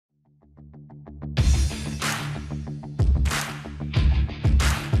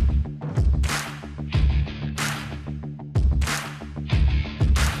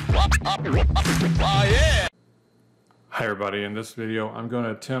Hi everybody, in this video I'm going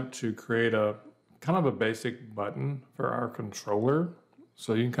to attempt to create a kind of a basic button for our controller.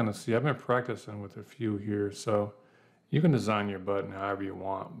 So you can kind of see I've been practicing with a few here, so you can design your button however you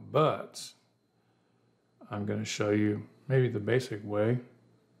want, but I'm going to show you maybe the basic way.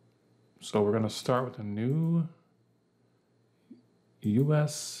 So we're going to start with a new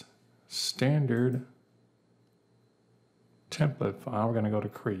US standard template file. We're going to go to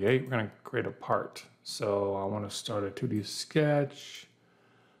create. We're going to create a part. So I want to start a 2D sketch.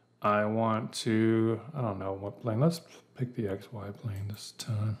 I want to, I don't know what plane. Let's pick the XY plane this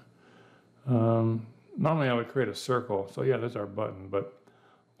time. Normally I would create a circle. So yeah, there's our button. But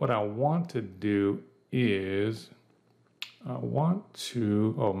what I want to do is I want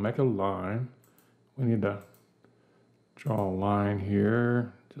to, make a line. We need to draw a line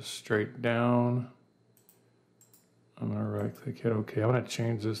here, just straight down. I'm going to right click, hit OK. I'm going to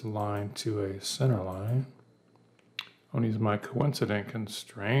change this line to a center line. I'm going to use my coincident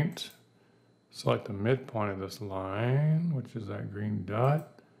constraint. Select the midpoint of this line, which is that green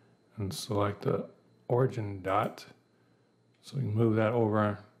dot, and select the origin dot. So we can move that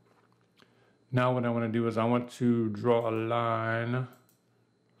over. Now what I want to do is I want to draw a line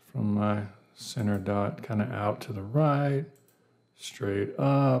from my center dot kind of out to the right, straight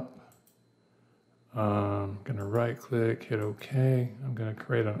up. I'm going to right click, hit OK. I'm going to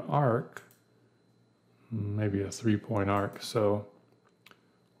create an arc, maybe a 3-point arc. So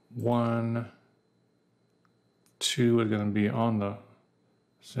 1, 2 is going to be on the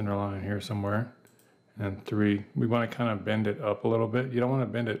center line here somewhere. And 3, we want to kind of bend it up a little bit. You don't want to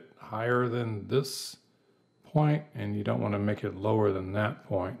bend it higher than this point, and you don't want to make it lower than that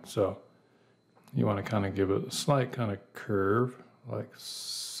point. So you want to kind of give it a slight kind of curve, like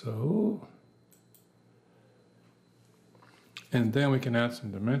so. And then we can add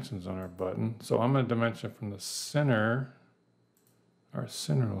some dimensions on our button. So I'm going to dimension from the center, our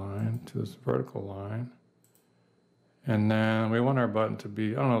center line, to this vertical line. And then we want our button to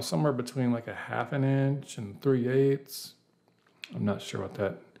be, I don't know, somewhere between like a 1/2 inch and 3/8. I'm not sure what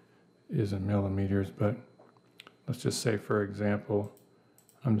that is in millimeters, but let's just say, for example,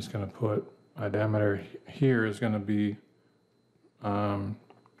 I'm just going to put my diameter here is going to be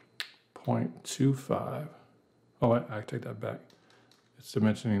 0.25. Oh, I take that back. It's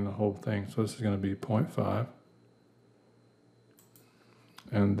dimensioning the whole thing. So this is going to be 0.5.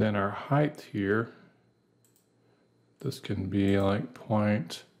 And then our height here, this can be like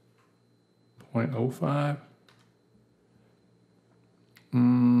 0.05.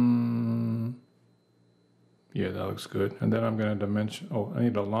 Yeah, that looks good. And then I'm going to dimension, I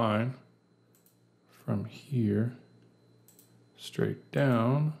need a line from here straight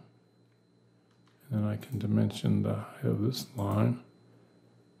down. And I can dimension the height of this line.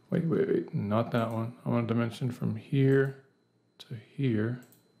 Wait, not that one. I want to dimension from here to here.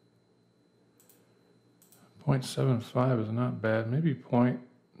 0.75 is not bad. Maybe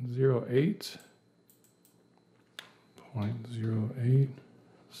 0.08. 0.08.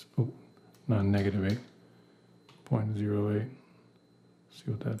 Oh, not -8. 0.08.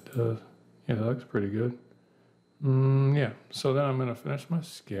 See what that does. Yeah, that looks pretty good. Yeah, so then I'm going to finish my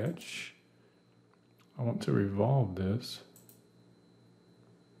sketch. I want to revolve this.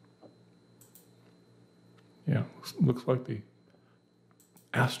 Yeah, looks like the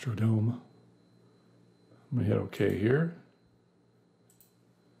Astrodome. I'm gonna hit OK here.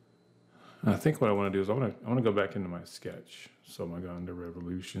 And I think what I want to do is I want to go back into my sketch. So I'm gonna go into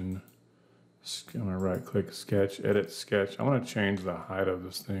Revolution. I'm gonna right click Sketch, Edit Sketch. I want to change the height of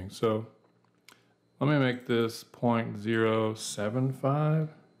this thing. So let me make this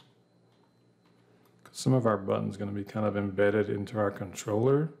 0.075. Some of our buttons going to be kind of embedded into our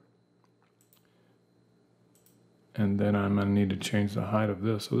controller. And then I'm going to need to change the height of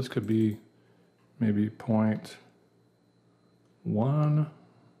this. So this could be maybe 0.1,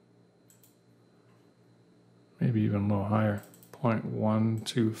 maybe even a little higher,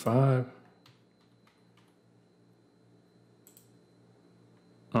 0.125.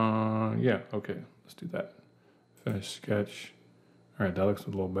 Yeah, okay, let's do that. Finish sketch. All right, that looks a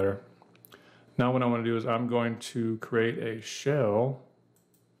little better. Now what I want to do is I'm going to create a shell,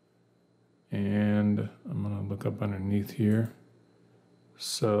 and I'm going to look up underneath here.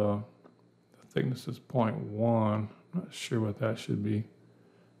 So the thickness is 0.1. I'm not sure what that should be.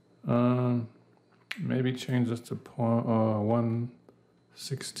 Maybe change this to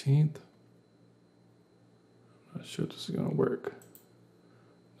 1/16. I'm not sure if this is going to work.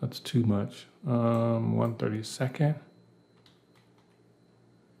 That's too much. 1/32.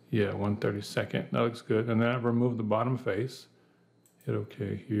 Yeah, 1/32. That looks good. And then I remove the bottom face. hit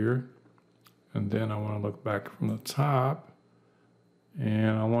OK here. And then I want to look back from the top,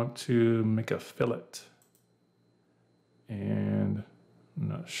 and I want to make a fillet. And I'm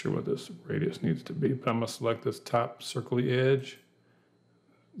not sure what this radius needs to be, but I'm going to select this top circly edge.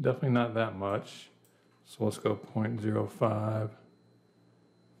 Definitely not that much. So let's go 0.05.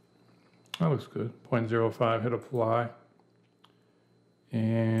 That looks good. 0.05, hit apply.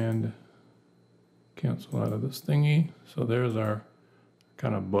 And cancel out of this thingy. So there's our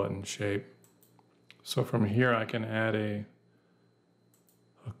kind of button shape. So from here I can add a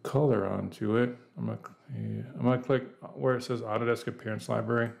color onto it. I'm gonna click where it says Autodesk Appearance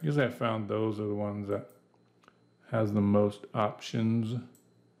Library. Usually I found those are the ones that has the most options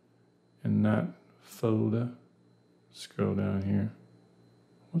in that folder. Scroll down here.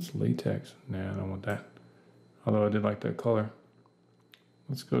 What's latex? Nah, I don't want that. Although I did like that color.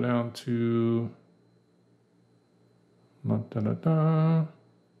 Let's go down to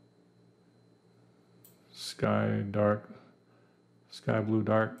sky dark, sky blue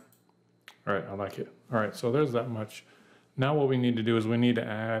dark. All right, I like it. All right, so there's that much. Now what we need to do is we need to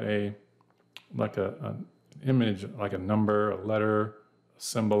add an image, like a number, a letter, a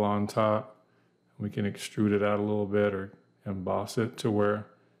symbol on top. We can extrude it out a little bit or emboss it to where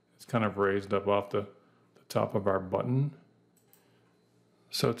it's kind of raised up off the top of our button.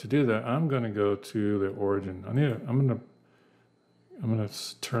 So to do that, I'm going to go to the origin. I'm going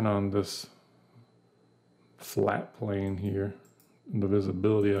to turn on this flat plane here, the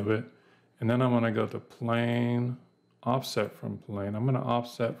visibility of it. And then I'm going to go to plane, offset from plane. I'm going to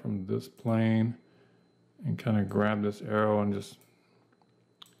offset from this plane and kind of grab this arrow and just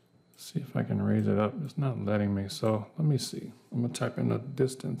see if I can raise it up. It's not letting me, so let me see. I'm going to type in the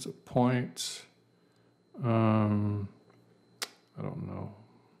distance of point. I don't know.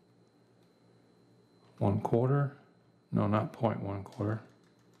 1/4? No, not 0.1/4.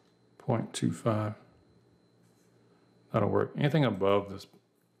 0.25. That'll work. Anything above this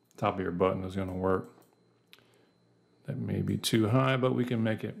top of your button is going to work. That may be too high, but we can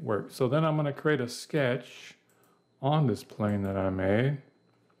make it work. So then I'm going to create a sketch on this plane that I made.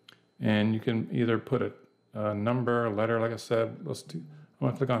 And you can either put a number, a letter, like I said. I'm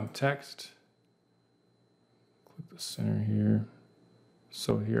going to click on text. Click the center here.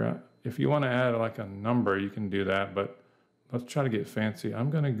 So here, if you want to add like a number, you can do that, but let's try to get fancy. I'm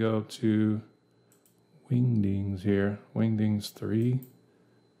going to go to wingdings here, wingdings 3.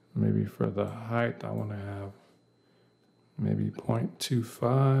 Maybe for the height, I want to have maybe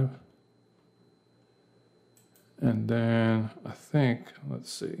 0.25. And then I think,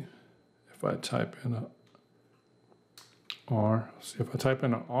 let's see, if I type in a R, see if I type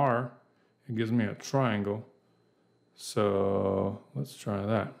in an R, it gives me a triangle. So let's try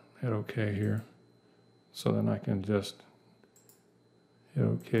that. Hit OK here. So then I can just hit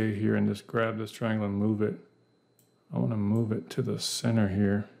OK here and just grab this triangle and move it. I want to move it to the center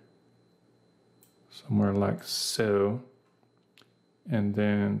here. Somewhere like so. And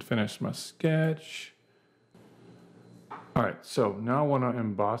then finish my sketch. All right, so now I want to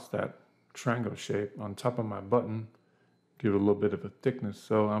emboss that triangle shape on top of my button. Give it a little bit of a thickness.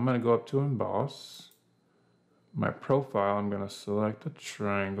 So I'm going to go up to emboss. My profile, I'm going to select a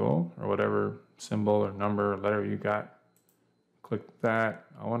triangle or whatever symbol or number or letter you got. Click that.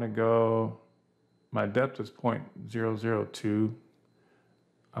 I want to go, my depth is 0.002.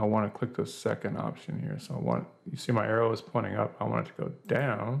 I want to click the second option here. So you see my arrow is pointing up. I want it to go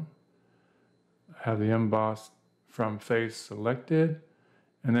down. I have the emboss from face selected.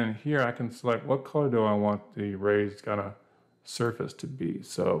 And then here I can select what color do I want the raised kind of surface to be.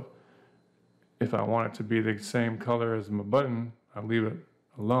 So if I want it to be the same color as my button, I leave it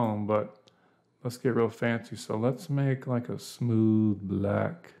alone, but let's get real fancy. So let's make like a smooth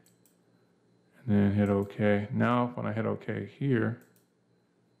black and then hit OK. Now, when I hit OK here,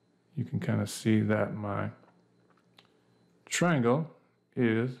 you can kind of see that my triangle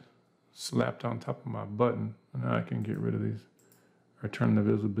is slapped on top of my button. And now I can get rid of these or turn the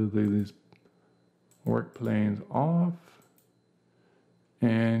visibility of these work planes off.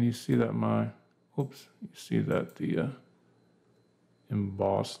 And you see that you see that the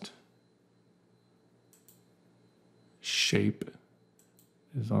embossed shape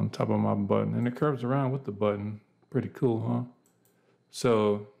is on top of my button and it curves around with the button. Pretty cool, huh?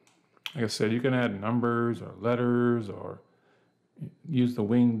 So, like I said, you can add numbers or letters or use the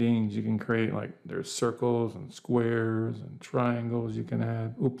wingdings. You can create like there's circles and squares and triangles you can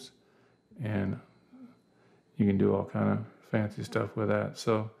add. And you can do all kind of fancy stuff with that.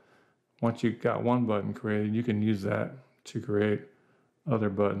 So once you've got one button created, you can use that to create other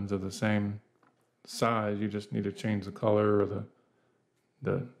buttons of the same size. You just need to change the color or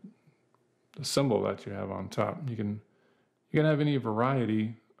the symbol that you have on top. You can have any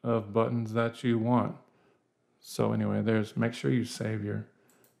variety of buttons that you want. So anyway, make sure you save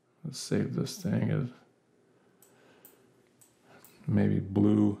let's save this thing as maybe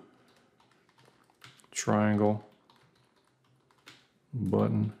blue triangle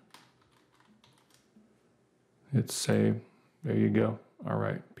button. Hit save. There you go. All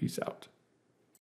right, peace out.